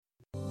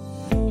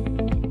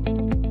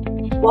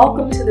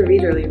Welcome to the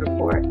Readerly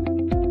Report,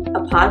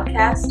 a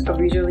podcast of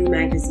Readerly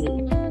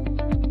Magazine.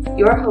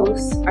 Your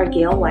hosts are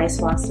Gail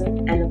Weiswasser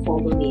and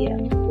Nicole Bonilla.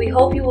 We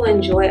hope you will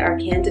enjoy our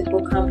candid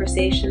book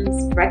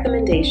conversations,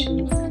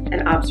 recommendations,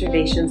 and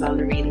observations on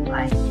the reading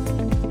life.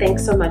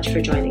 Thanks so much for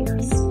joining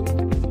us.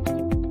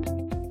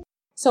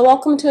 So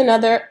welcome to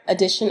another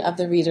edition of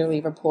the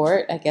Readerly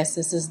Report. I guess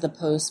this is the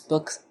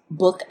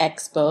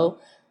BookExpo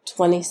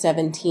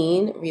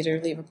 2017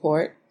 Readerly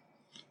Report.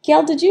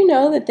 Gail, did you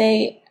know that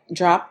they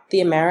dropped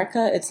the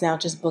America? It's now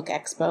just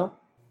BookExpo.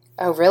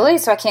 Oh, really?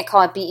 So I can't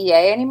call it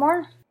BEA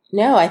anymore?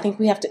 No, I think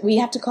we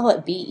have to call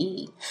it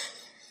BE.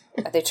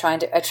 Are they trying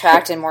to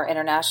attract a more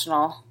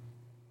international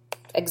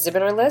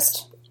exhibitor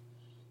list?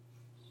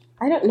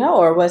 I don't know,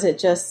 or was it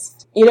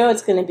just,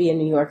 it's going to be in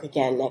New York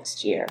again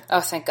next year. Oh,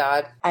 thank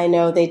God. I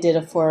know they did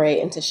a foray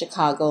into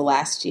Chicago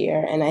last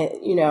year, and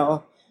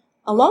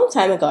a long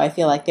time ago, I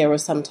feel like there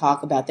was some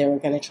talk about they were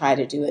going to try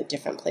to do it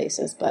different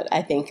places, but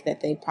I think that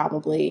they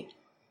probably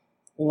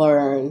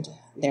learned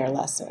their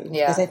lesson.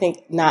 Yeah. Because I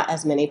think not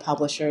as many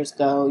publishers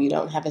go, you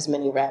don't have as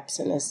many reps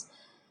and as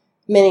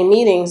many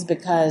meetings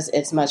because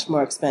it's much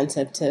more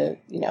expensive to,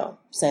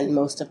 send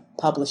most of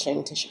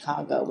publishing to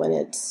Chicago when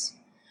it's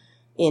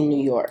in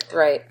New York.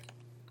 Right.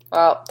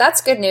 Well,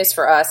 that's good news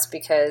for us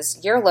because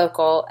you're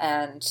local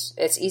and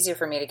it's easier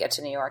for me to get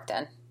to New York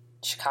than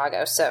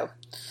Chicago, so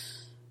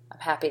I'm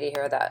happy to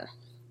hear that.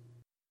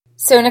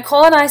 So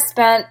Nicole and I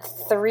spent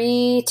two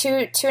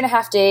and a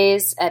half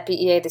days at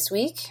BEA this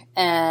week,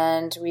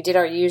 and we did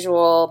our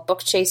usual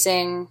book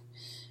chasing,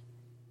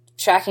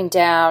 tracking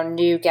down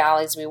new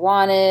galleys we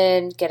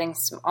wanted, getting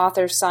some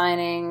author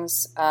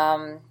signings,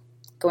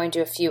 going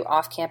to a few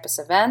off-campus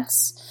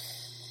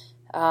events,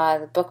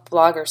 the book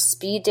blogger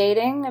speed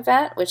dating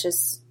event, which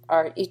is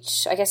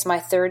my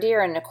third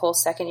year and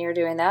Nicole's second year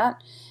doing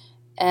that.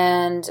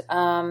 And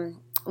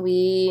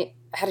we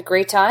had a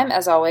great time,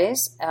 as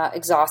always,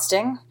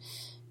 exhausting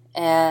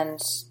and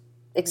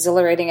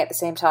exhilarating at the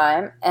same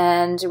time.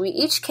 And we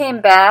each came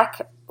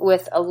back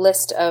with a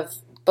list of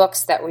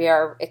books that we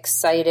are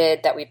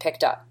excited that we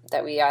picked up,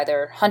 that we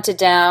either hunted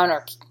down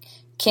or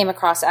came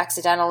across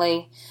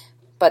accidentally,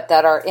 but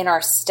that are in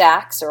our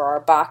stacks or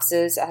our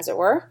boxes, as it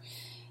were.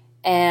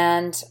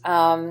 And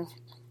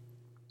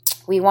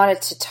we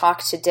wanted to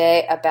talk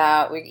today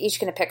about, we're each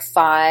going to pick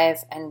 5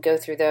 and go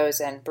through those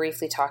and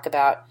briefly talk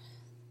about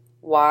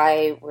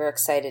why we're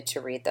excited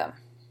to read them.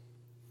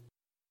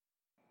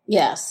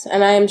 Yes,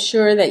 and I am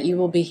sure that you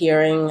will be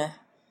hearing,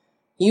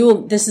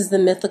 this is the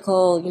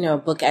mythical,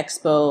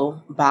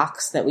 BookExpo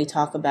box that we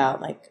talk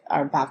about, like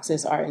our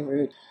boxes are en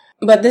route.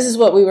 But this is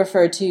what we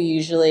refer to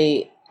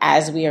usually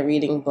as we are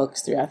reading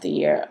books throughout the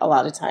year. A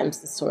lot of times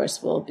the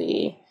source will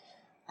be,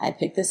 I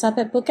picked this up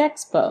at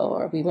BookExpo,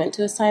 or we went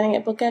to a signing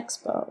at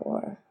BookExpo,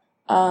 or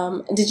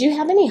did you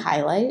have any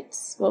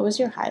highlights? What was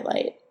your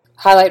highlight?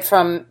 Highlight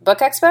from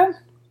BookExpo?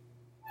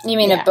 You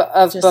mean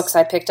of books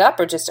I picked up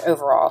or just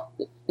overall?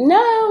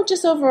 No,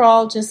 just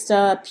overall, just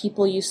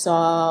people you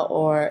saw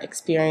or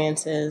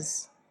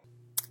experiences.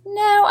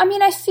 No,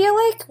 I feel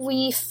like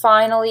we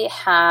finally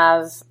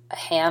have a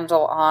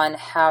handle on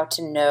how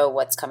to know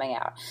what's coming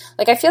out.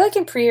 Like, I feel like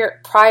in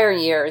prior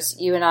years,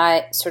 you and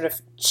I sort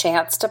of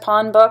chanced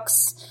upon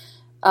books.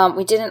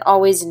 We didn't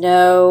always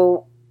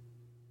know,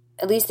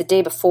 at least the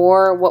day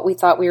before, what we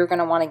thought we were going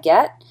to want to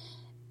get.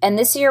 And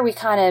this year we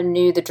kind of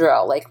knew the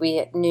drill. Like,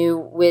 we knew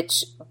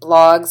which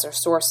blogs or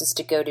sources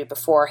to go to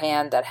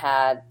beforehand that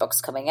had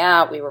books coming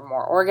out. We were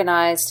more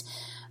organized,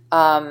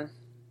 even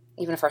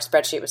if our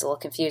spreadsheet was a little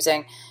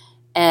confusing.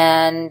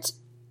 And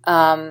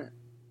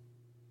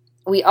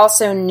we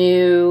also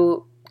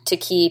knew to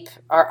keep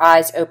our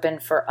eyes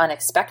open for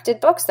unexpected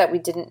books that we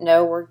didn't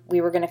know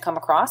we were going to come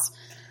across.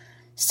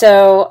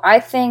 So I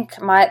think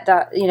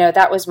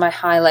that was my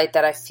highlight,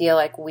 that I feel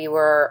like we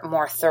were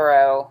more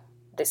thorough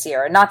this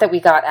year. Not that we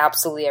got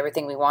absolutely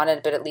everything we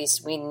wanted, but at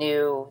least we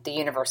knew the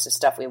universe of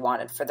stuff we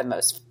wanted for the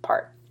most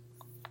part.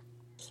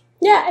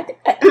 Yeah,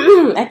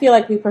 I feel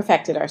like we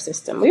perfected our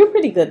system. We were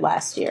pretty good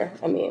last year.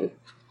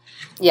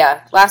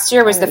 Yeah, last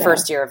year was the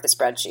first year of the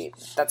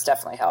spreadsheet. That's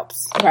definitely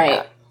helps.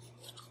 Right.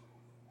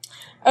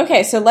 Yeah.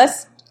 Okay, so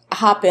let's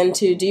hop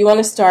into, do you want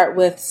to start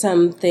with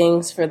some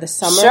things for the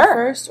summer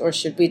first? Or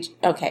should we?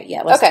 Okay,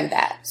 yeah, let's do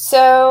that.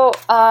 So,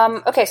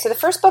 so the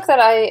first book that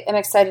I am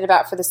excited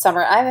about for the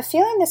summer, I have a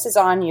feeling this is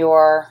on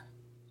your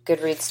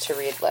Goodreads to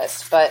read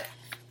list, but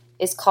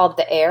it's called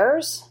The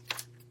Heirs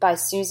by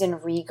Susan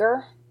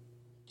Rieger.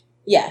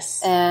 Yes.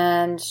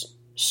 And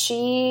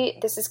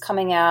this is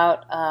coming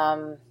out,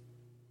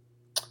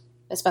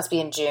 this must be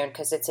in June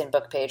because it's in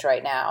BookPage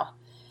right now.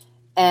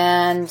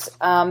 And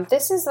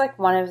this is like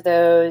one of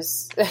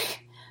those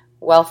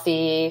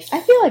wealthy... I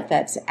feel like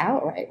that's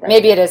out right?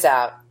 Maybe it is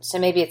out. So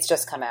maybe it's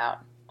just come out.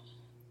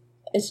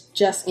 It's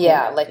just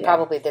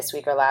probably this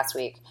week or last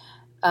week.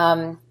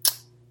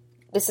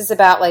 This is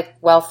about like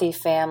wealthy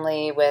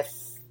family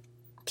with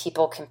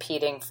people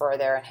competing for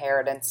their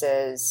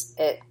inheritances.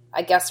 It,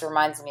 I guess,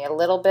 reminds me a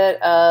little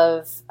bit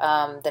of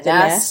The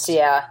Nest.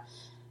 Yeah.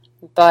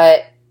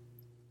 But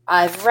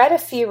I've read a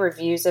few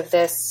reviews of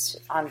this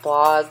on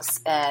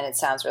blogs, and it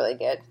sounds really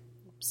good.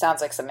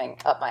 Sounds like something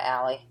up my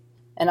alley.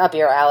 And up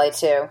your alley,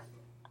 too.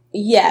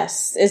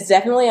 Yes, it's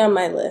definitely on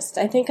my list.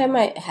 I think I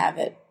might have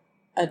it,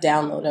 a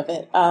download of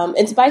it.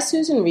 It's by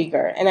Susan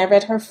Rieger, and I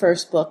read her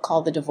first book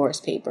called The Divorce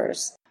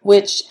Papers,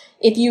 which,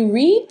 if you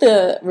read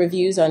the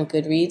reviews on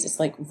Goodreads, it's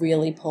like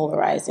really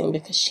polarizing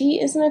because she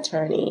is an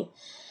attorney,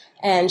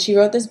 and she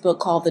wrote this book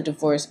called The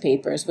Divorce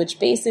Papers, which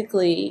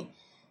basically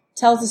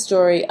tells the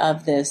story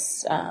of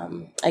this,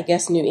 I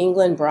guess, New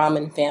England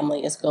Brahmin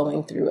family is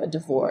going through a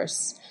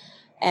divorce.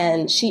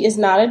 And she is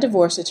not a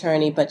divorce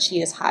attorney, but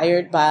she is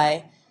hired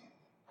by,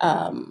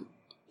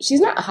 she's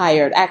not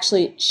hired.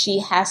 Actually, she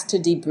has to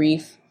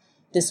debrief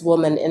this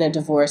woman in a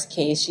divorce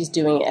case. She's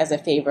doing it as a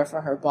favor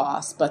for her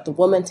boss, but the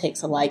woman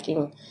takes a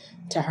liking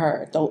to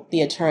her,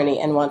 the attorney,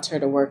 and wants her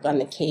to work on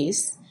the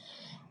case.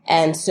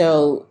 And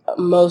so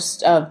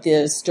most of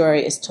the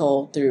story is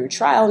told through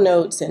trial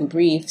notes and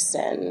briefs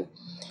and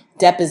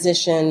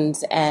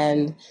depositions.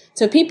 And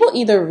so people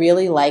either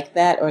really liked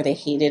that or they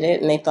hated it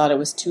and they thought it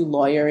was too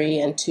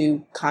lawyery and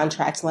too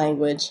contract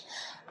language.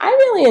 I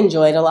really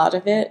enjoyed a lot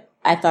of it.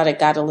 I thought it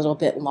got a little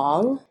bit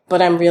long,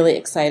 but I'm really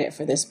excited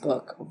for this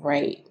book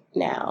right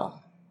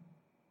now.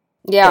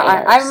 Yeah,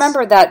 I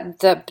remember that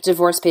the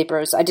Divorce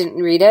Papers. I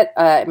didn't read it.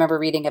 I remember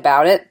reading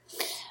about it.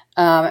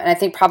 And I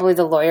think probably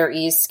the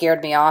lawyerese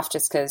scared me off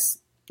just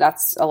because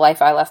that's a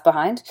life I left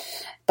behind.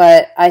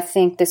 But I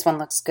think this one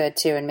looks good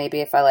too, and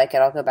maybe if I like it,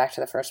 I'll go back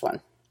to the first one.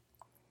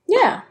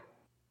 Yeah.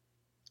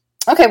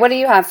 Okay, what do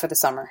you have for the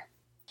summer?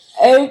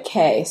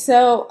 Okay,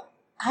 so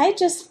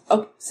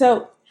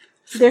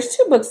there's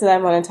two books that I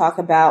want to talk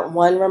about.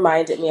 One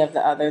reminded me of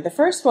the other. The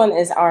first one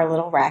is Our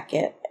Little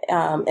Racket.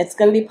 It's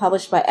going to be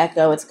published by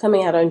Echo. It's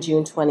coming out on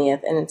June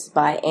 20th, and it's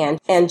by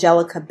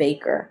Angelica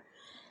Baker.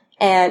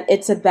 And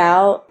it's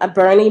about a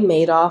Bernie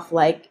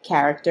Madoff-like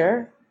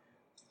character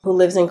who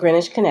lives in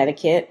Greenwich,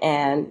 Connecticut,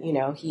 and,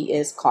 he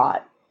is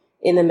caught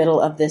in the middle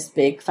of this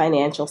big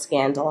financial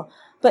scandal.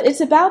 But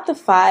it's about the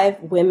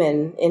 5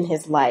 women in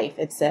his life,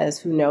 it says,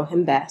 who know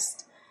him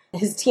best.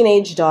 His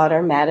teenage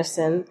daughter,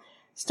 Madison,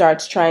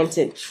 starts trying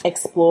to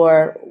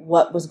explore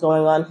what was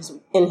going on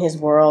in his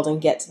world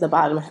and get to the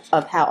bottom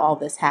of how all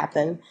this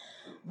happened.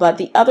 But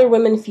the other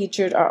women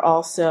featured are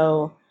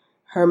also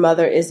her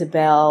mother,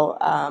 Isabel,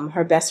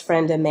 her best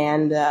friend,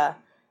 Amanda,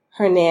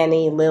 her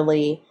nanny,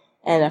 Lily,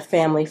 and a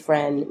family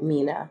friend,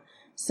 Mina.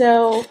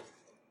 So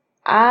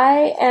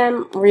I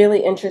am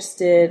really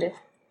interested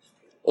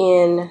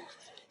in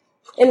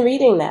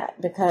reading that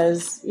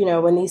because,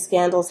 when these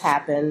scandals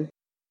happen,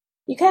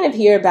 you kind of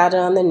hear about it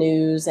on the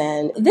news.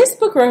 And this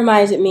book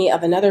reminded me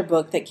of another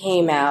book that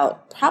came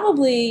out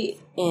probably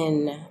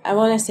in, I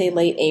want to say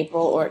late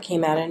April, or it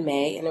came out in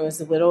May, and it was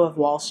The Widow of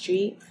Wall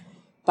Street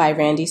by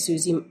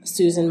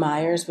Susan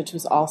Myers, which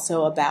was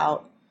also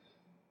about,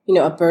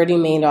 a Bernie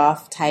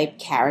Madoff type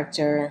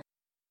character.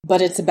 But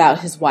it's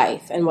about his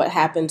wife and what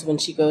happens when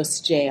she goes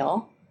to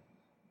jail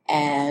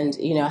and,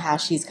 how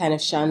she's kind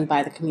of shunned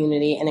by the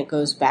community. And it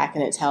goes back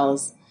and it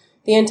tells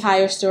the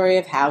entire story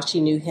of how she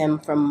knew him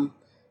from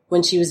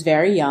when she was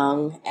very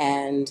young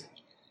and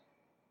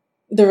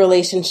the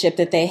relationship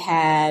that they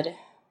had.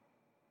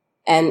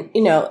 And,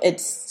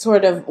 it's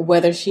sort of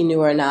whether she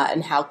knew or not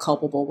and how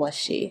culpable was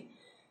she.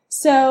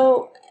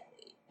 So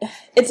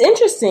it's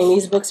interesting.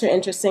 These books are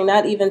interesting,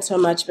 not even so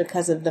much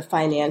because of the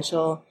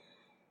financial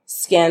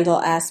scandal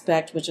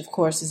aspect, which of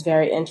course is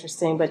very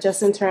interesting, but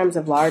just in terms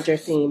of larger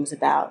themes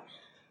about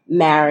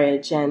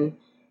marriage and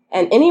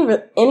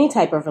any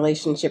type of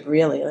relationship,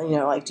 really.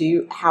 Like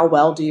how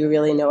well do you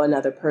really know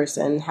another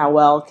person? How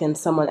well can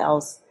someone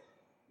else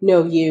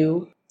know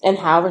you? And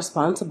how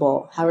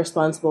responsible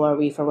are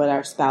we for what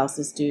our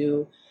spouses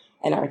do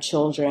and our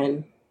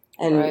children?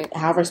 And right.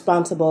 How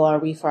responsible are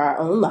we for our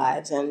own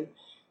lives and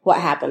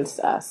what happens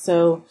to us?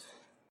 So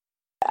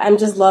I'm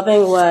just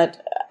loving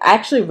I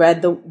actually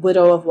read The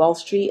Widow of Wall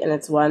Street, and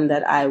it's one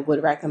that I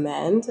would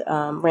recommend.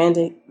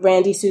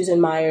 Randy Susan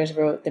Myers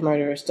wrote The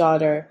Murderer's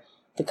Daughter,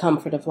 The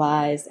Comfort of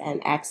Lies,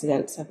 and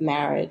Accidents of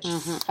Marriage.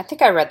 Mm-hmm. I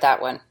think I read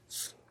that one.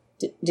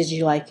 Did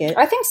you like it?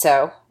 I think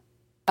so.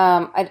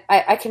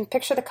 I can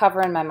picture the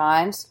cover in my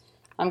mind.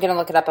 I'm going to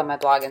look it up on my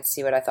blog and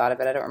see what I thought of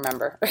it. I don't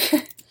remember.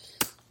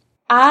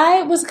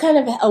 I was kind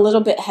of a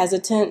little bit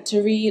hesitant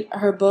to read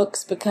her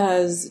books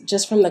because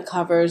just from the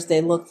covers,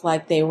 they looked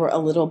like they were a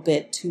little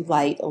bit too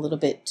light, a little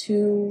bit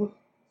too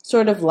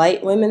sort of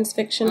light women's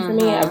fiction for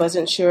me. I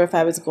wasn't sure if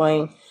I was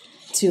going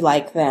to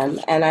like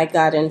them. And I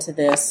got into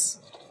this,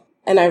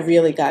 and I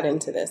really got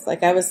into this.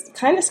 Like, I was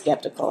kind of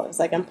skeptical. I was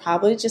like, I'm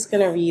probably just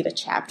going to read a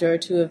chapter or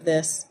two of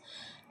this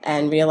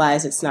and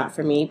realize it's not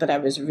for me. But I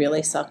was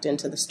really sucked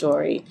into the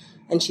story.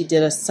 And she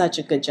did such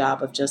a good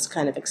job of just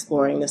kind of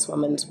exploring this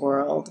woman's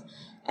world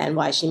and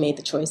why she made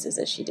the choices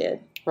that she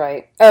did.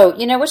 Right. Oh,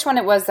 you know which one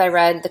it was I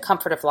read? The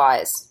Comfort of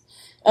Lies.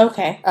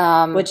 Okay.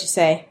 What'd you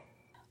say?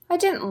 I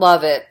didn't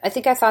love it. I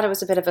think I thought it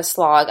was a bit of a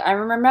slog.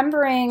 I'm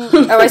remembering...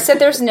 I said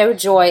there's no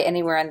joy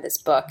anywhere in this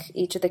book.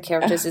 Each of the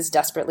characters is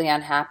desperately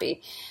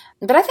unhappy.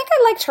 But I think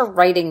I liked her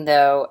writing,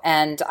 though,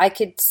 and I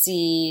could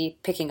see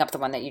picking up the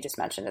one that you just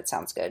mentioned. It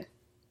sounds good.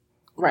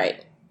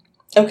 Right.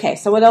 Okay,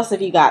 so what else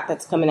have you got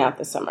that's coming out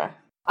this summer?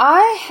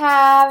 I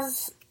have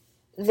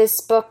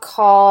this book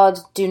called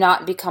Do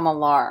Not Become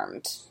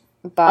Alarmed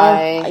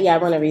by... yeah, I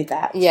want to read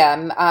that.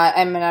 Yeah,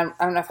 I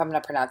don't know if I'm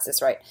going to pronounce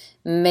this right.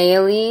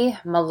 Maile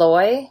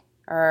Malloy,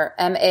 or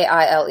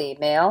M-A-I-L-E,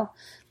 Maile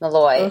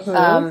Malloy.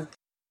 Mm-hmm.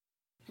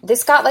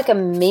 This got like a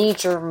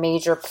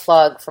major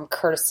plug from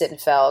Curtis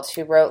Sittenfeld,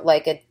 who wrote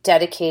like a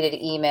dedicated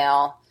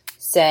email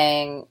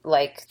saying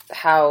like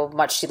how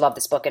much she loved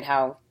this book and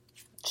how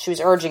she was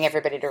urging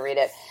everybody to read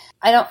it.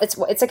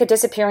 It's like a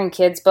disappearing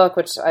kids book,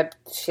 which I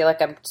feel like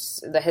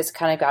that has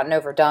kind of gotten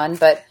overdone,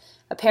 but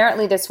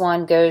apparently this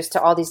one goes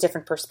to all these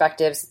different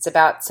perspectives. It's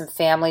about some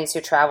families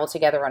who travel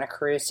together on a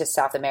cruise to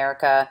South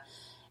America,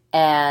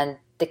 and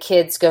the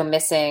kids go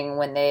missing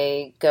when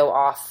they go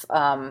off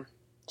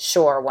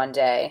shore one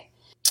day.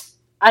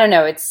 I don't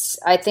know.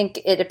 I think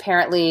it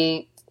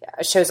apparently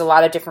shows a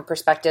lot of different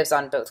perspectives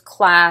on both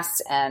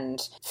class and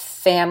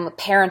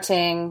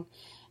parenting,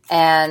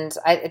 and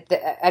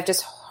I've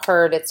just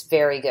heard it's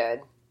very good.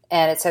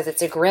 And it says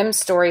it's a grim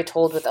story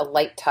told with a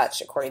light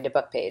touch, according to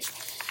BookPage.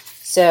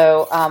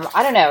 So,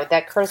 I don't know,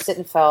 that Curtis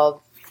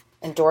Sittenfeld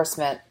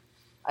endorsement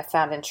I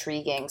found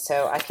intriguing,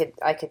 so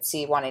I could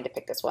see wanting to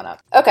pick this one up.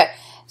 Okay,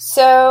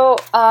 so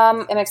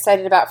I'm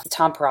excited about the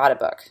Tom Perrotta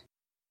book.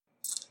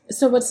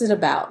 So what's it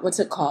about? What's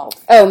it called?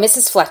 Oh,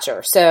 Mrs.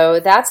 Fletcher.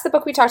 So that's the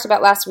book we talked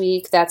about last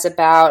week. That's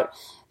about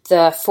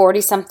the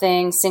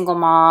 40-something single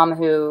mom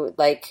who,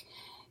 like,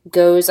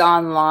 goes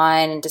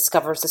online and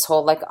discovers this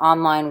whole, like,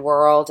 online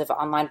world of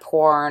online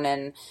porn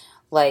and,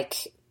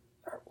 like,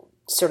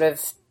 sort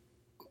of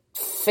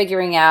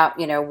figuring out,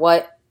 you know,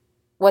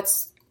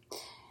 what's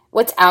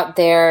out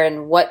there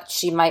and what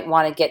she might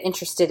want to get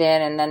interested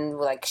in, and then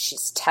like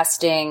she's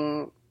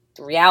testing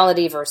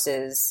reality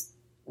versus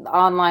the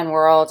online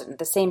world, and at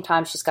the same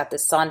time she's got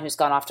this son who's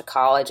gone off to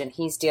college and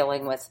he's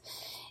dealing with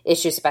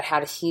issues about how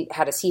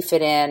does he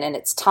fit in. And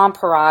it's Tom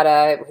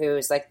Perrotta, who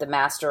is like the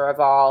master of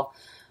all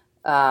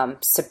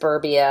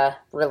suburbia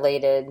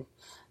related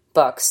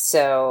books.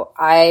 So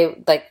I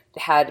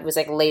was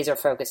laser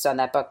focused on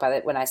that book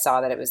when I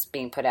saw that it was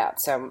being put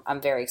out. So I'm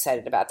very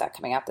excited about that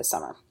coming out this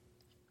summer.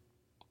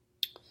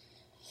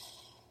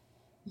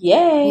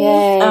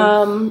 Yay.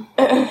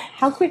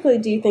 How quickly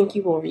do you think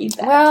you will read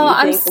that?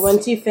 Well, do you think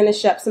once you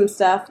finish up some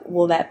stuff,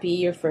 will that be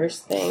your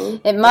first thing?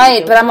 It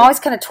might, but I'm always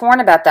kind of torn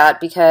about that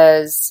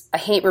because I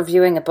hate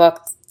reviewing a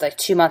book like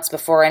 2 months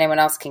before anyone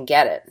else can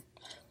get it.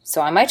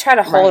 So I might try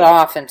to hold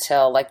off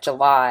until like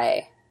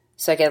July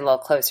so I get a little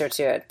closer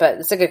to it. But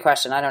it's a good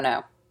question. I don't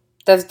know.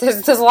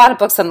 There's a lot of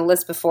books on the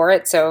list before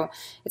it, so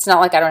it's not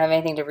like I don't have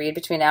anything to read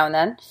between now and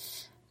then.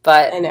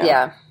 But, I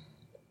know.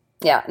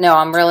 Yeah, no,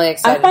 I'm really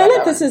excited. I find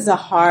that this is a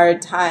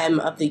hard time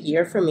of the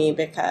year for me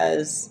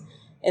because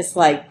it's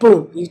like,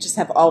 boom, you just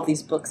have all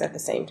these books at the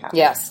same time.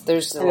 Yes,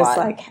 there's a lot. It's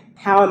like,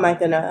 how am I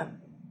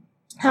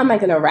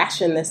gonna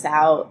ration this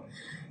out?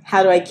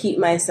 How do I keep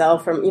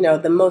myself from,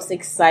 the most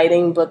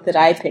exciting book that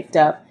I picked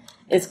up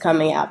is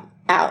coming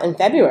out in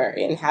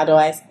February, and how do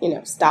I,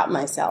 stop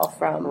myself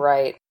from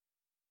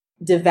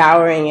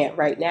devouring it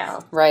right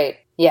now? Right.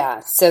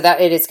 Yeah. So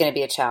that it is going to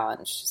be a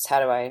challenge.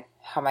 How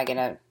am I going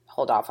to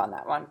hold off on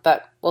that one?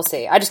 But we'll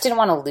see. I just didn't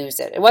want to lose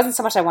it. It wasn't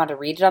so much I wanted to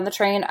read it on the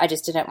train. I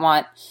just didn't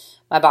want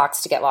my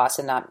box to get lost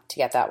and not to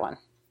get that one.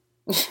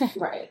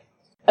 Right.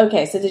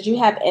 Okay. So did you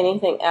have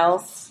anything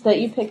else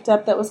that you picked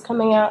up that was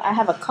coming out? I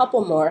have a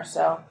couple more.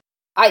 So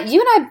you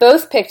and I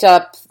both picked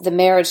up The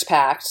Marriage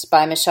Pact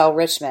by Michelle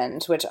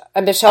Redmond,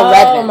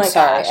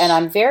 Gosh. And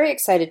I'm very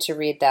excited to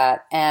read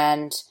that.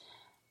 And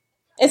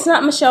it's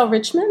not Michelle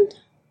Richmond?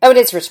 Oh, it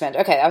is Richmond.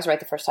 Okay, I was right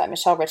the first time.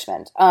 Michelle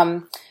Richmond.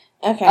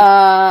 Okay.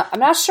 I'm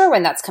not sure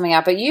when that's coming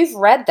out, but you've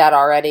read that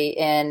already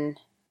in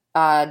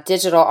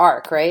Digital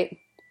Arc, right?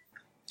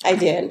 I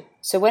did.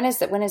 So when is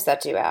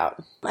that due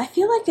out? I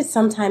feel like it's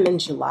sometime in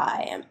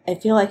July. I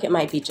feel like it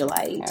might be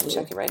July 18th. I'm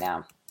checking right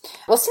now.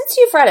 Well, since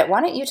you've read it,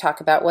 why don't you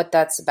talk about what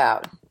that's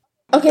about?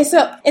 Okay,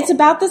 so it's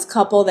about this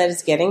couple that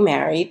is getting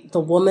married. The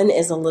woman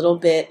is a little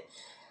bit,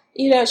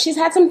 she's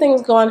had some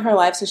things go on in her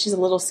life, so she's a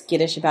little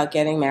skittish about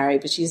getting married,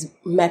 but she's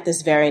met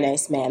this very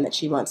nice man that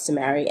she wants to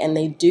marry, and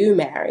they do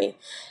marry.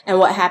 And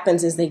what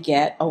happens is they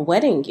get a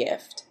wedding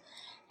gift.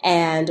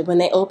 And when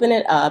they open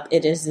it up,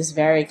 it is this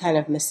very kind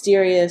of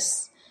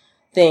mysterious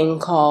thing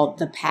called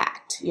the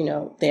pact.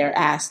 They're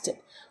asked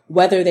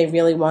whether they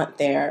really want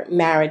their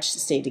marriage to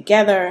stay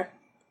together,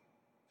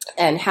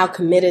 and how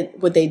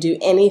committed would they do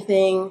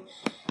anything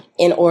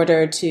in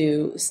order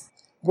to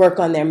work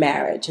on their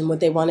marriage, and would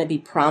they want to be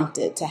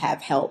prompted to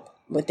have help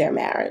with their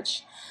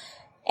marriage.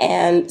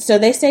 And so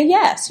they say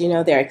yes.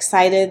 They're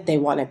excited. They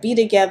want to be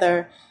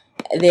together.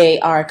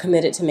 They are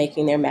committed to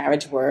making their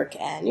marriage work.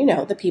 And,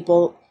 the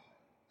people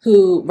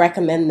who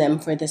recommend them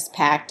for this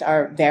pact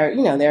are they're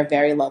a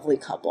very lovely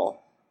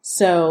couple.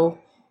 So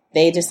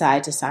they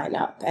decide to sign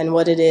up. And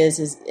what it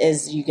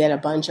is you get a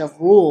bunch of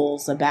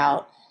rules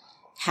about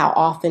how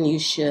often you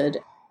should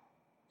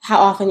how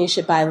often you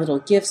should buy little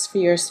gifts for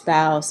your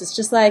spouse. It's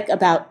just like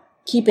about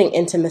keeping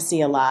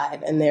intimacy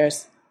alive. And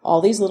there's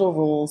all these little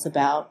rules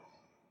about,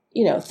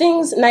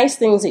 nice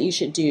things that you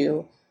should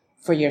do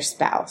for your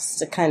spouse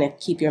to kind of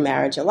keep your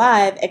marriage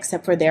alive,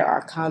 except for there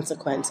are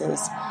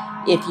consequences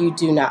if you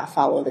do not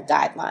follow the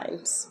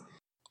guidelines.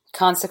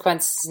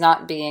 Consequences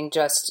not being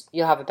just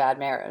you'll have a bad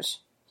marriage.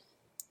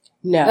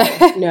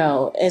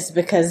 No, it's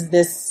because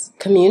this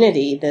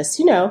community,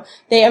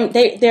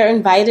 they're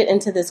invited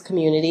into this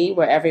community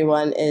where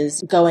everyone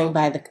is going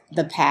by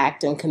the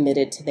pact and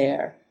committed to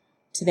their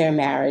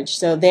marriage.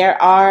 So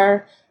there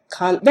are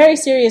very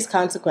serious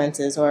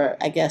consequences, or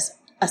I guess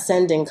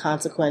ascending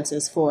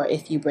consequences for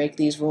if you break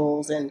these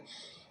rules and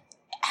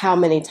how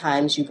many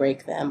times you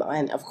break them.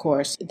 And of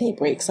course, they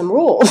break some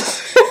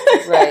rules.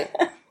 Right.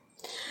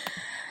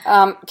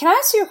 Can I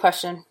ask you a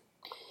question?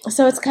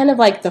 So it's kind of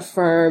like The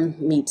Firm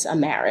meets a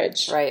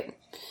marriage. Right.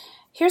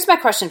 Here's my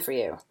question for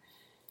you.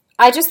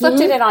 I just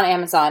looked at it on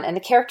Amazon, and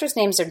the characters'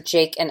 names are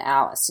Jake and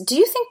Alice. Do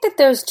you think that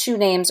those two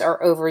names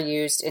are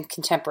overused in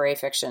contemporary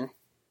fiction?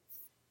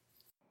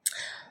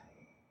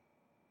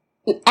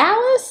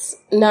 Alice,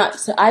 not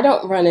so. I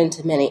don't run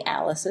into many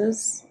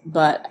Alices,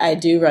 but I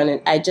do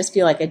I just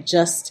feel like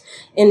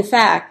in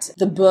fact,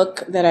 the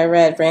book that I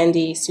read,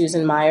 Randy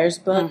Susan Meyer's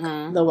book,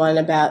 the one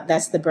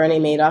that's the Bernie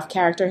Madoff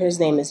character, his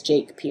name is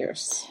Jake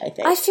Pierce, I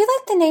think. I feel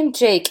like the name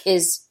Jake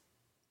it's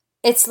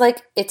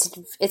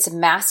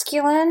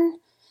masculine.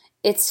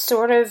 It's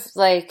sort of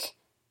like,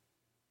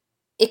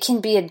 it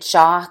can be a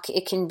jock.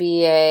 It can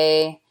be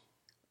a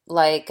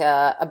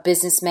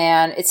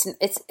businessman.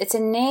 It's a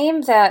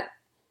name that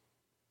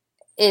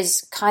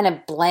is kind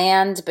of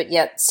bland, but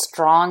yet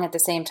strong at the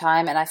same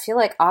time. And I feel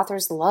like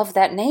authors love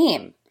that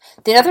name.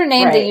 The other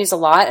name they use a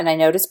lot, and I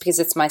noticed because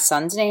it's my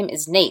son's name,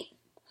 is Nate.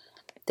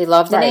 They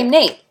love the name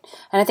Nate.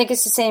 And I think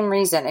it's the same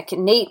reason.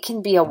 Nate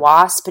can be a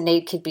wasp.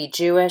 Nate could be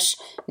Jewish.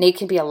 Nate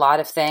can be a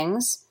lot of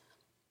things.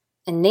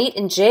 And Nate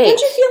and Jake.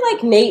 Don't you feel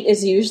like Nate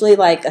is usually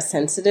like a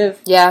sensitive?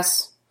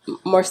 Yes.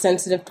 More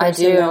sensitive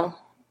person? I do. Though?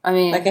 I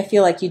mean, like, I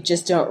feel like you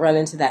just don't run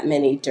into that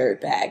many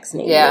dirtbags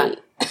named Nate.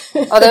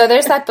 Although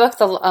there's that book,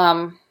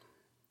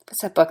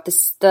 what's that book?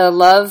 The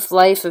Love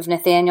Life of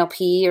Nathaniel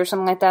P. or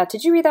something like that.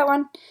 Did you read that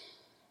one?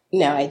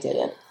 No, I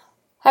didn't.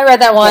 I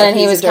read that one, and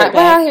he was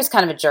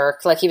kind of a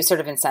jerk. Like, he was sort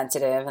of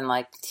insensitive, and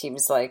like he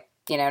was like,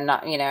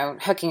 not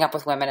hooking up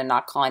with women and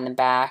not calling them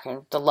back,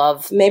 and the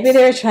love. Maybe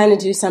they were trying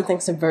to do something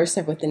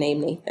subversive with the name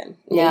Nathan.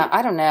 Yeah,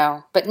 I don't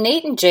know, but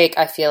Nate and Jake,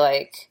 I feel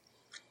like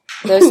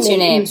those two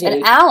names,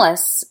 and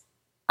Alice.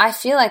 I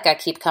feel like I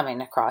keep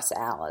coming across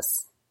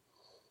Alice.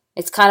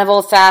 It's kind of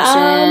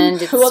old-fashioned.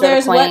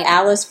 There's What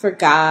Alice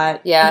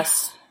Forgot.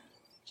 Yes.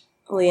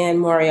 Leanne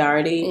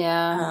Moriarty.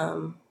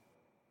 Yeah.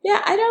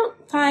 I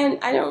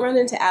don't run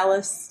into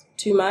Alice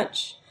too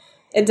much.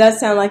 It does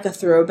sound like a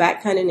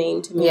throwback kind of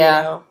name to me.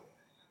 Yeah.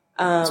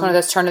 It's one of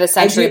those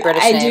turn-of-the-century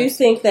British names. I do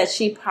think that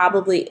she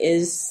probably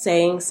is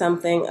saying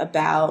something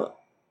about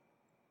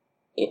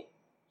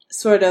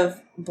sort of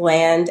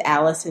bland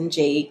Alice and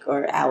Jake,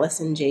 or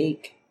Alice and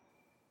Jake.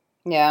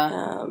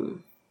 Yeah.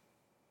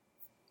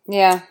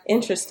 Yeah.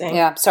 Interesting.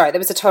 Yeah. Sorry, that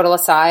was a total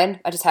aside.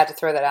 I just had to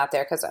throw that out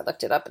there because I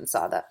looked it up and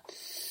saw that.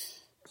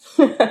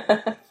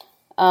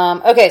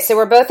 Okay, so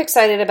we're both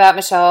excited about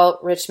Michelle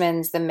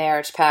Richman's The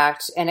Marriage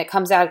Pact, and it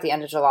comes out at the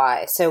end of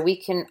July. So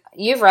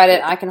you've read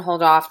it. I can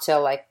hold off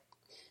till like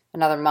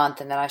another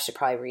month, and then I should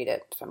probably read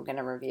it if I'm going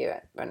to review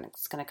it when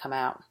it's going to come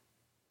out.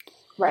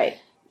 Right.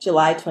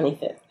 July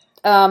 25th.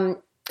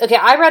 Okay,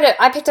 I read it.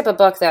 I picked up a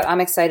book that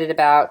I'm excited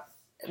about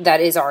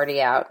that is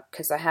already out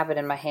because I have it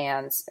in my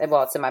hands.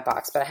 Well, it's in my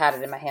box, but I had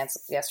it in my hands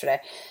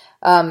yesterday.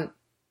 And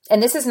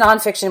this is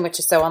nonfiction, which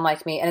is so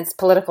unlike me, and it's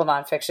political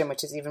nonfiction,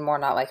 which is even more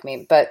not like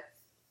me. But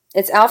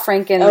it's Al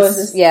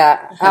Franken's.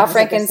 Al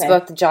Franken's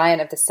book, The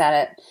Giant of the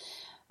Senate.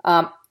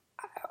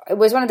 It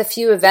was one of the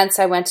few events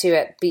I went to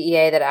at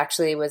BEA that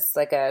actually was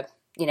like a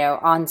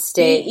on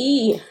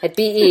stage at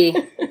BE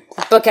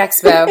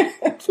BookExpo.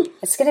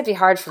 It's going to be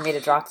hard for me to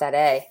drop that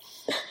A.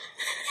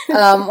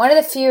 One of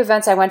the few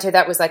events I went to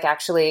that was like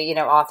actually,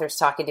 authors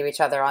talking to each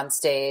other on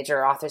stage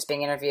or authors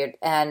being interviewed.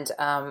 And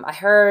I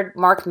heard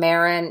Mark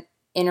Maron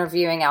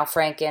interviewing Al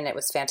Franken. It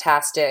was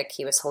fantastic.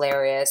 He was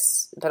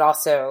hilarious, but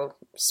also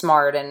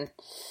smart. And,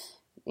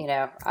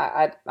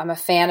 I'm a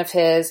fan of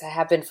his. I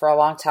have been for a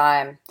long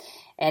time.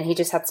 And he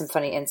just had some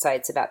funny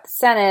insights about the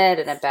Senate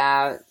and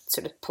about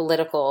sort of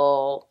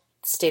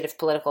state of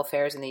political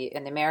affairs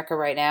in America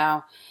right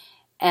now.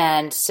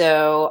 And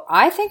so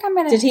I think I'm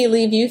going to... Did he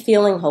leave you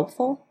feeling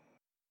hopeful?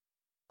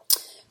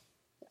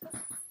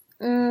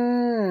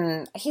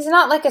 He's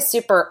not like a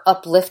super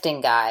uplifting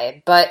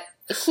guy, but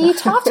he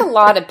talked a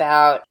lot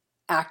about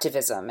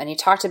activism. And he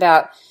talked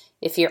about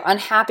if you're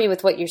unhappy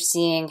with what you're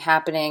seeing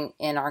happening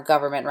in our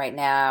government right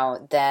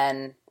now,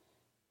 then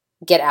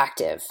get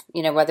active.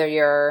 Whether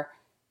you're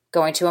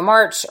going to a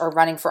march or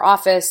running for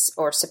office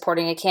or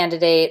supporting a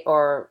candidate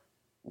or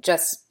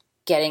just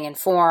getting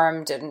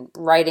informed and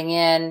writing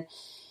in.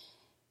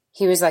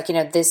 He was like,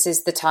 this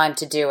is the time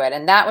to do it.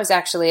 And that was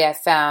actually, I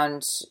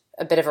found,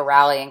 a bit of a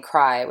rallying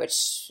cry,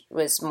 which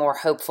was more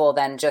hopeful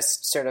than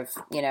just sort of,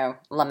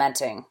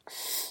 lamenting.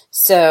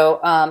 So,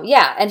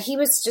 and he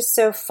was just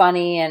so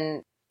funny,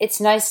 and it's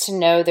nice to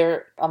know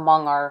they're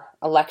among our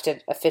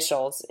elected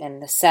officials in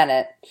the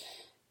Senate,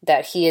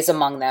 that he is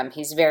among them.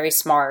 He's very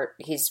smart.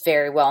 He's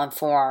very well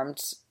informed.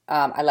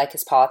 I like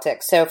his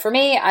politics. So for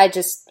me, I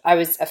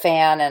was a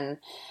fan, and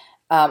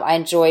I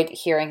enjoyed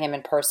hearing him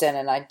in person,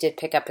 and I did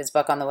pick up his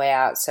book on the way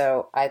out.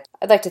 So I'd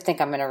like to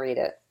think I'm going to read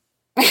it.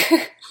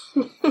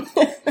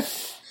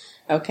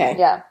 Okay.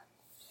 Yeah.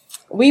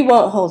 We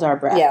won't hold our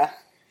breath. Yeah.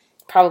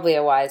 Probably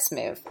a wise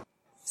move.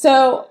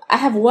 So I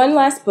have one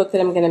last book that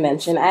I'm going to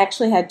mention. I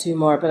actually had two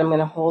more, but I'm going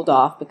to hold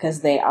off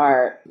because they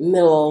are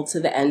middle to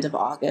the end of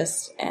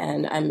August,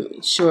 and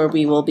I'm sure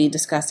we will be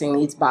discussing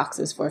these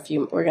boxes for a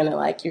few. You're going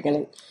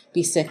to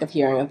be sick of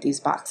hearing of these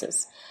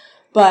boxes.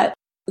 But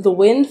The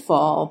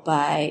Windfall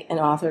by an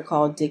author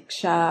called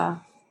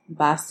Diksha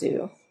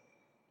Basu,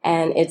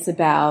 and it's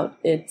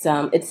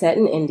set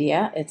in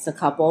India. It's a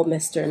couple,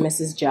 Mr. and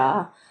Mrs.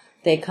 Jha.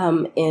 They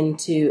come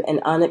into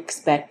an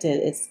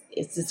unexpected,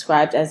 it's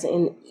described as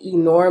an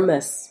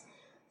enormous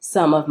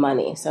sum of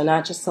money. So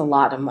not just a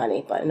lot of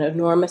money, but an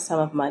enormous sum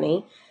of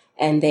money.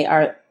 And they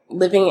are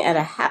living in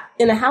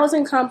a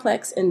housing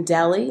complex in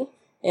Delhi,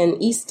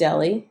 in East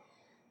Delhi.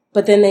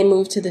 But then they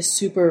move to the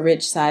super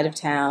rich side of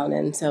town.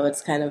 And so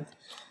it's kind of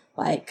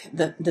like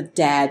the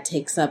dad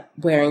takes up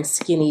wearing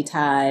skinny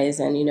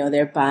ties, and,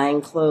 they're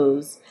buying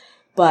clothes.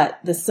 But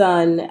the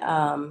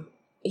son,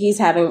 he's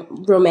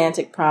having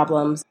romantic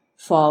problems,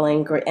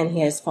 and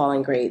he has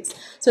falling grades.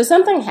 So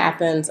something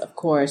happens, of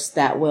course,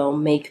 that will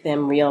make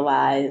them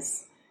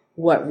realize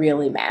what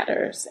really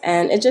matters.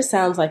 And it just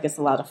sounds like it's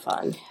a lot of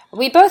fun.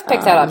 We both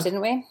picked that up,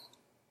 didn't we?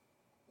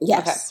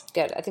 Yes.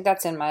 Okay, good. I think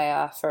that's in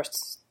my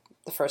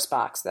the first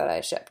box that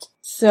I shipped.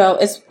 So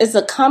it's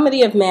a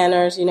comedy of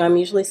manners. I'm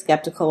usually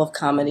skeptical of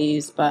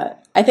comedies,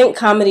 but I think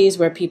comedies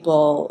where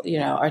people,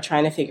 are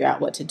trying to figure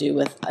out what to do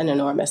with an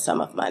enormous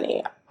sum of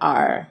money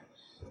are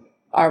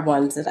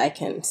ones that I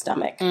can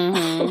stomach.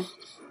 Mm-hmm.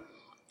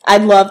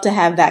 I'd love to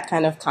have that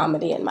kind of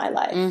comedy in my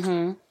life.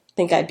 Mm-hmm. I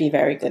think I'd be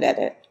very good at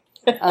it.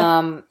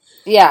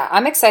 Yeah,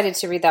 I'm excited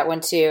to read that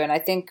one too, and I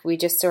think we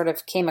just sort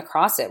of came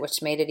across it,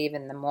 which made it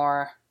even the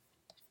more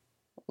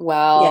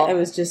Yeah, it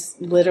was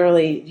just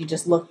literally, you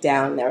just looked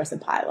down, there was a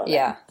pile of it.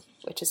 Yeah,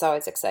 which is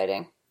always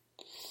exciting.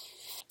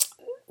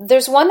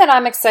 There's one that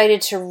I'm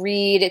excited to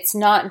read. It's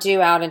not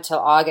due out until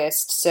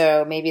August,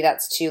 so maybe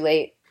that's too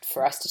late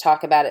for us to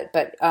talk about it.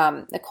 But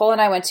Nicole and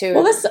I went to...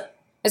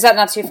 Is that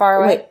not too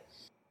far away? Wait.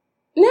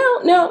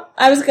 No.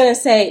 I was going to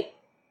say,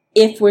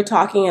 if we're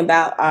talking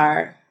about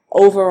our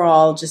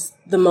overall, just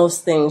the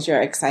most things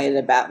you're excited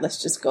about, let's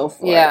just go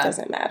for it. It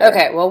doesn't matter.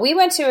 Okay, well, we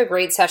went to a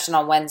great session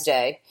on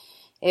Wednesday.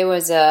 It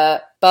was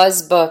a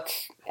Buzz book,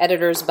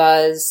 Editor's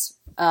Buzz...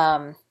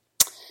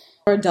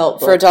 For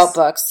adult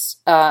books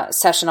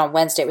session on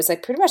Wednesday. It was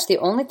like pretty much the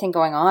only thing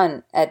going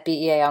on at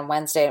BEA on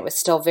Wednesday. It was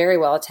still very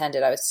well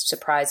attended. I was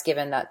surprised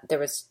given that there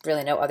was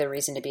really no other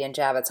reason to be in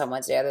Javits on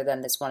Wednesday other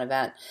than this one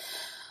event.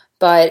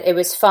 But it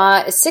was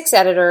 6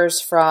 editors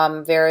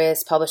from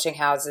various publishing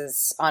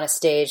houses on a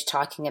stage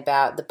talking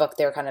about the book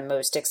they're kind of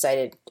most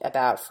excited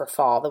about for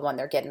fall, the one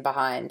they're getting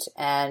behind.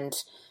 And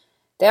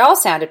they all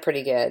sounded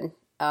pretty good.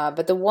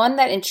 But the one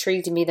that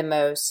intrigued me the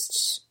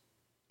most,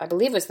 I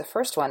believe was the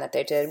first one that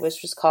they did, was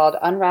just called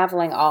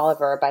Unraveling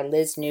Oliver by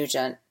Liz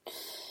Nugent.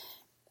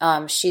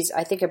 She's,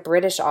 I think, a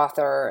British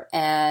author,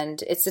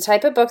 and it's the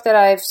type of book that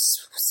I've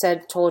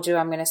told you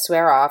I'm going to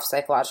swear off,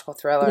 psychological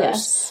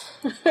thrillers.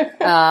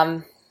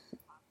 Yes.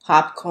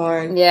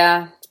 Popcorn.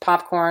 Yeah,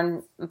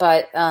 popcorn,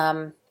 but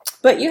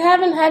you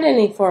haven't had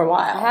any for a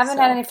while. I haven't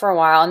had any for a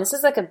while, and this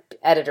is like a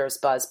Editor's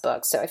Buzz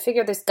book, so I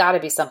figured there's got to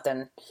be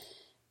something,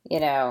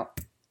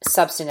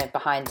 substantive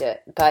behind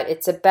it. But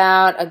it's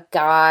about a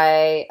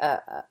guy,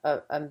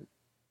 I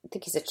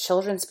think he's a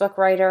children's book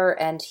writer,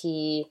 and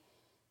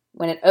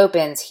when it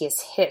opens, he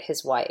has hit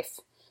his wife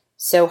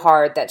so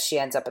hard that she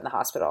ends up in the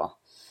hospital.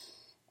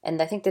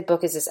 And I think the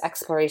book is this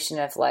exploration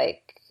of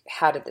like,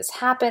 how did this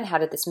happen? How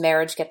did this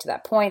marriage get to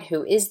that point?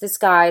 Who is this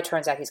guy?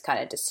 Turns out he's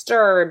kind of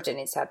disturbed, and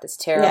he's had this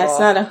terrible... Yeah, it's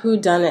not a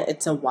whodunit,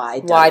 it's a why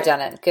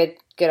done-it.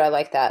 Good, I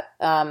like that.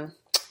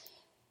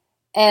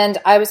 And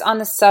I was on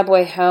the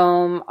subway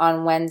home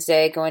on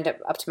Wednesday going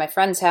up to my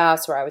friend's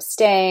house where I was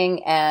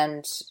staying,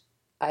 and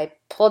I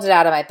pulled it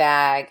out of my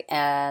bag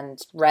and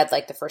read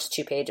like the first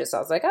 2 pages. I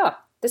was like, oh,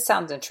 this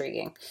sounds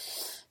intriguing.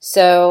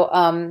 So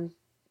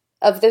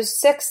of those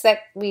 6 that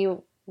we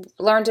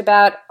learned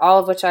about, all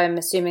of which I'm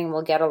assuming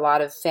will get a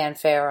lot of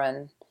fanfare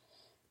and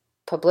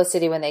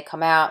publicity when they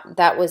come out,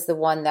 that was the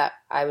one that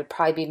I would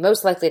probably be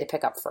most likely to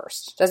pick up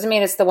first. Doesn't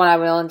mean it's the one I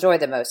will enjoy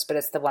the most, but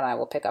it's the one I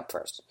will pick up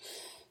first.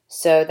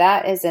 So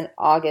that is an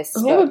August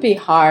book. It would be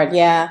hard,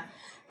 yeah.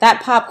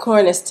 That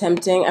popcorn is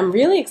tempting. I'm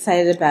really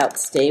excited about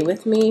Stay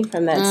With Me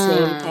from that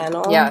same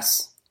panel.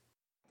 Yes.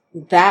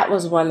 That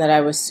was one that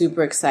I was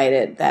super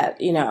excited that,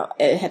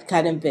 it had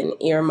kind of been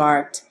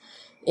earmarked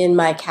in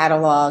my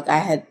catalog. I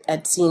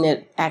had seen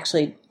it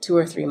actually 2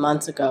 or 3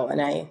 months ago,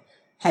 and I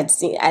had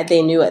seen,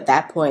 they knew at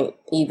that point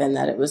even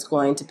that it was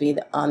going to be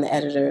on the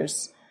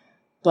editor's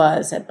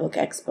buzz at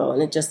BookExpo,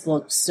 and it just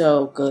looked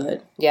so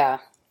good. Yeah.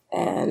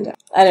 And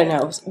I don't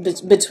know,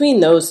 between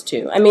those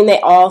two, I mean, they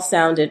all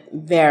sounded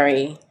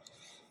very,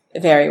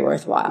 very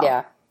worthwhile.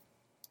 Yeah.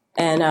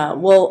 And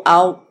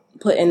I'll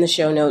put in the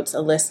show notes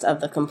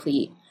a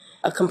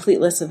complete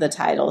list of the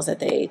titles that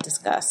they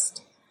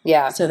discussed.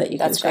 Yeah. So that you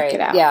can check it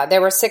out. Yeah,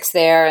 there were 6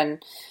 there,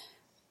 and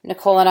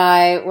Nicole and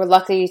I were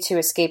lucky to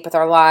escape with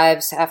our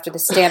lives after the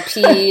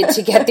stampede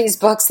to get these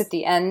books at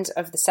the end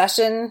of the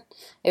session.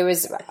 It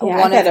was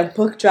I had a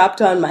book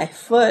dropped on my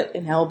foot,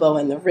 an elbow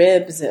in the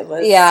ribs. It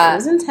was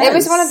intense. It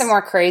was one of the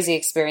more crazy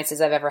experiences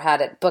I've ever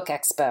had at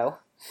BookExpo.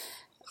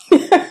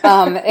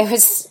 It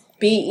was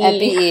BE. At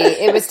BE.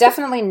 It was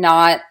definitely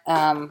not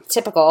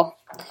typical.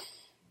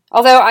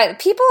 Although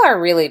people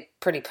are really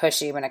pretty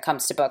pushy when it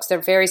comes to books.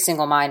 They're very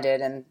single-minded,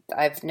 and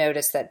I've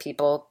noticed that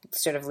people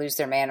sort of lose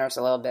their manners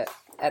a little bit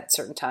at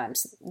certain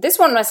times. This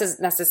one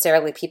wasn't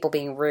necessarily people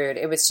being rude.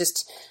 It was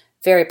just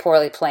very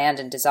poorly planned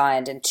and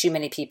designed, and too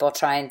many people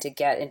trying to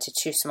get into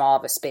too small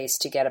of a space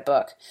to get a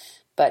book.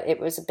 But it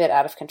was a bit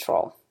out of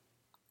control.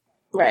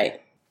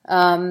 Right.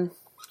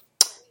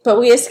 But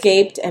we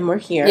escaped, and we're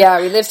here. Yeah,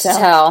 we lived to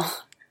tell,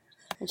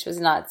 which was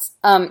nuts.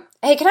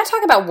 Hey, can I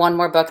talk about one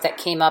more book that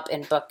came up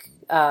in book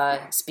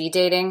speed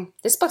dating?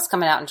 This book's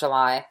coming out in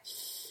July,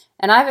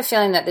 and I have a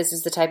feeling that this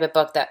is the type of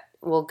book that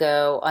will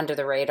go under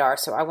the radar,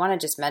 so I want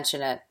to just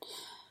mention it.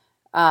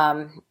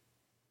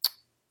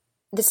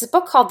 This is a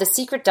book called The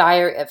Secret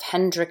Diary of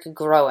Hendrik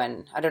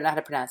Groen. I don't know how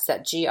to pronounce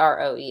that.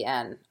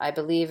 Groen. I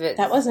believe it.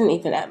 That wasn't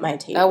even at my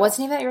table. Oh, it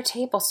wasn't even at your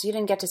table, so you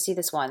didn't get to see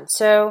this one.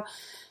 So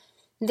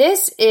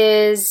this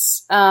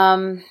is,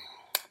 trying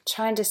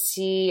to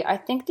see, I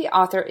think the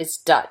author is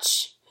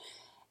Dutch.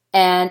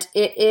 And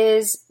it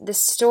is the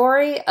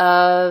story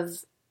of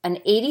an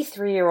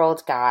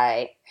 83-year-old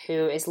guy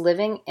who is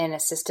living in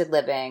assisted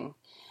living,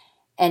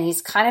 and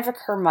he's kind of a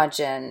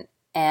curmudgeon,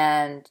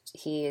 and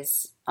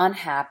he's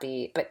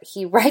unhappy, but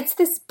he writes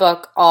this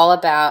book all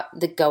about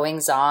the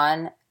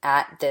goings-on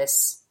at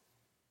this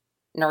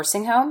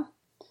nursing home,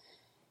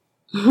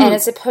 and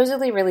it's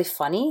supposedly really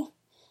funny,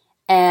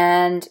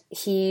 and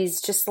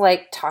he's just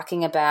like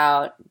talking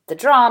about the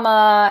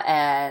drama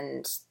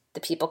and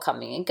the people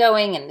coming and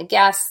going and the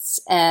guests,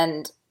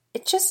 and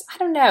it just, I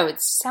don't know,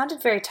 it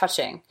sounded very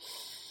touching.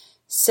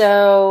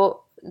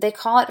 So they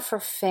call it for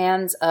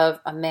fans of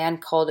A Man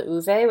Called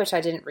Uwe, which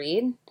I didn't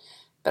read,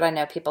 but I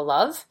know people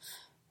love.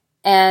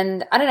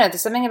 And I don't know,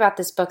 there's something about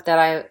this book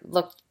that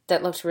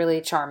looked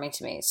really charming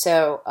to me.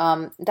 So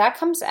that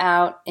comes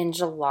out in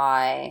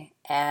July,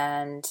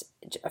 and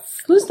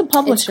who's the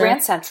publisher? It's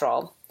Grand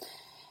Central.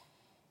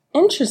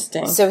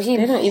 Interesting. So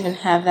they don't even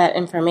have that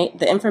information.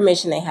 The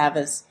information they have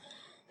is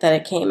that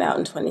it came out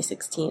in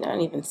 2016. I don't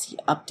even see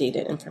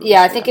updated information.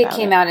 Yeah, I think it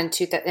came out in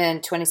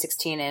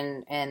 2016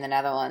 in the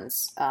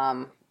Netherlands,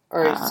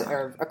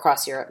 or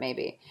across Europe,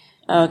 maybe.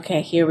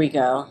 Okay, here we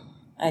go.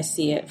 I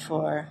see it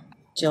for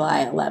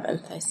July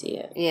 11th. I see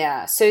it.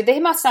 Yeah, so they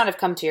must not have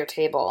come to your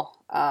table,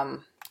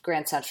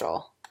 Grand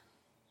Central.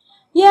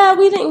 Yeah,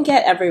 we didn't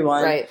get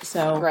everyone. Right.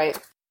 So right.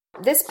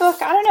 This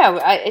book, I don't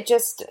know.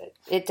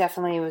 It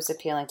definitely was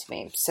appealing to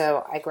me.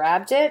 So I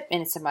grabbed it,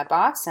 and it's in my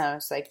box, and I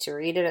was like to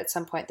read it at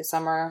some point this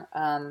summer.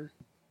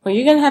 Well,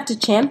 you're going to have to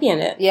champion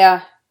it.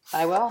 Yeah,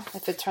 I will.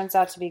 If it turns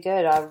out to be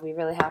good, I'll be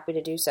really happy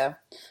to do so.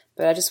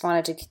 But I just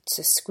wanted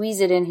to squeeze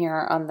it in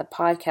here on the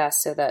podcast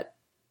so that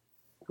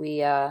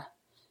we...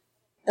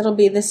 It'll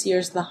be this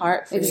year's The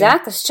Heart for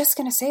Exactly. I was just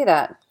going to say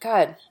that.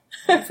 God,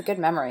 have a good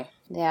memory.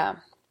 Yeah.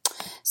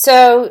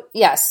 So,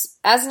 yes,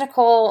 as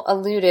Nicole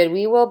alluded,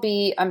 we will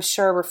be, I'm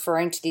sure,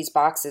 referring to these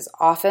boxes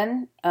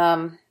often.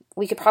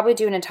 We could probably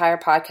do an entire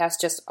podcast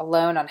just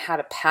alone on how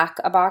to pack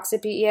a box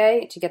at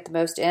BEA to get the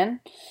most in.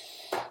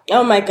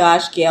 Oh my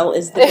gosh, Gail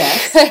is the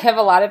best. I have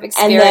a lot of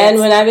experience. And then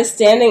when I was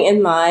standing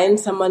in line,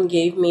 someone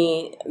gave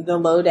me the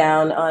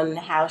lowdown on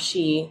how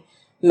she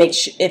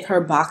makes, if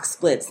her box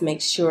splits,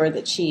 makes sure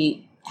that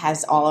she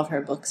has all of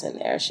her books in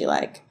there. She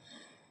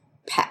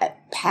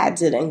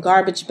pads it in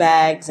garbage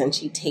bags, and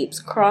she tapes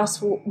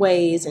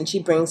crossways, and she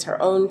brings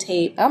her own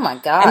tape. Oh my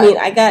God. I mean,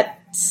 I got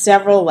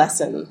several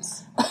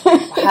lessons.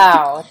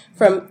 Wow.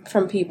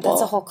 from people.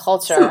 That's a whole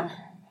culture.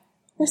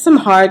 There's some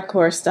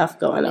hardcore stuff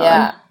going on.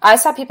 Yeah. I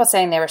saw people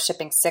saying they were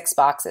shipping 6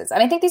 boxes. I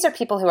mean, I think these are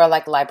people who are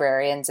like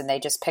librarians, and they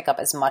just pick up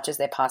as much as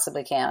they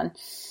possibly can.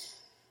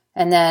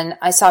 And then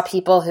I saw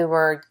people who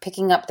were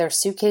picking up their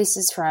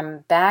suitcases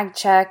from bag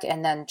check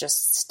and then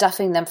just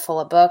stuffing them full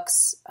of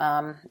books.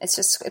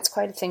 It's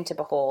quite a thing to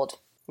behold.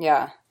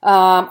 Yeah.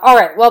 All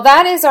right. Well,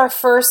 that is our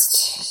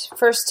first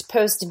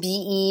post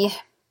BE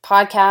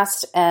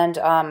podcast.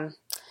 And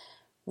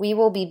we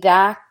will be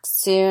back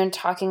soon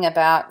talking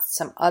about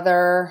some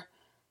other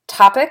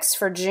topics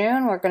for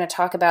June. We're going to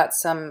talk about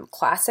some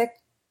classic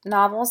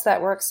novels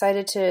that we're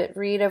excited to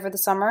read over the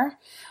summer.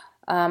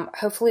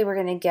 Hopefully we're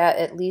going to get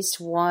at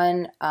least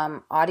one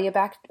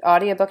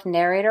audiobook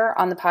narrator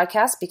on the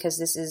podcast, because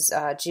this is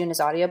June is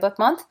audiobook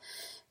month.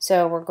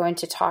 So we're going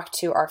to talk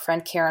to our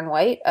friend Karen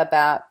White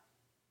about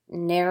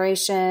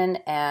narration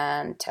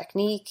and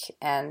technique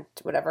and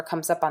whatever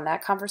comes up on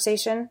that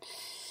conversation.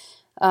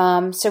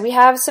 So we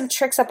have some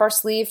tricks up our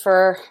sleeve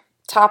for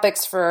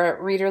topics for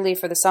Readerly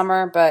for the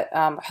summer, but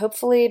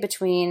hopefully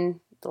between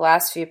the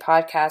last few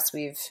podcasts,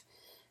 we've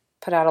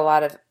put out a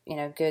lot of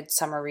good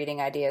summer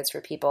reading ideas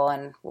for people,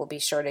 and we'll be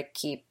sure to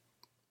keep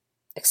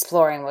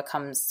exploring what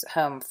comes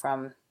home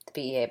from the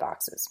BEA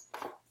boxes.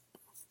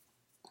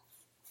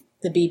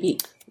 The BE.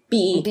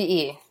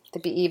 The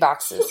BE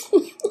boxes.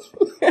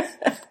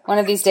 One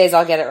of these days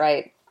I'll get it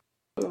right.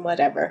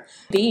 Whatever.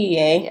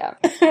 BEA. Yeah.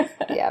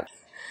 Yeah.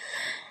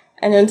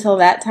 And until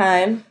that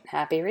time,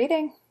 happy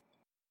reading.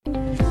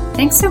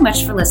 Thanks so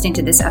much for listening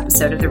to this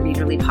episode of the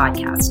Readerly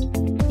podcast.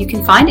 You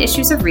can find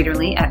issues of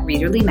Readerly at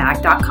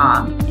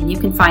readerlymag.com, and you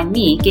can find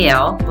me,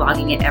 Gail,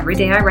 blogging at Every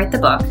Day I Write the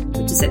Book,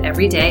 which is at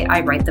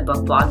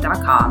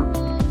everydayIwritethebookblog.com,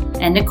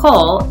 and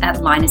Nicole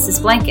at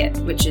Linus's Blanket,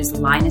 which is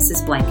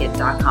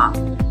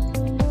linus'sblanket.com.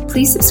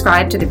 Please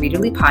subscribe to the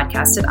Readerly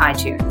podcast at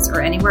iTunes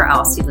or anywhere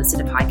else you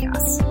listen to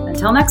podcasts.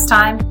 Until next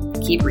time,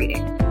 keep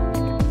reading.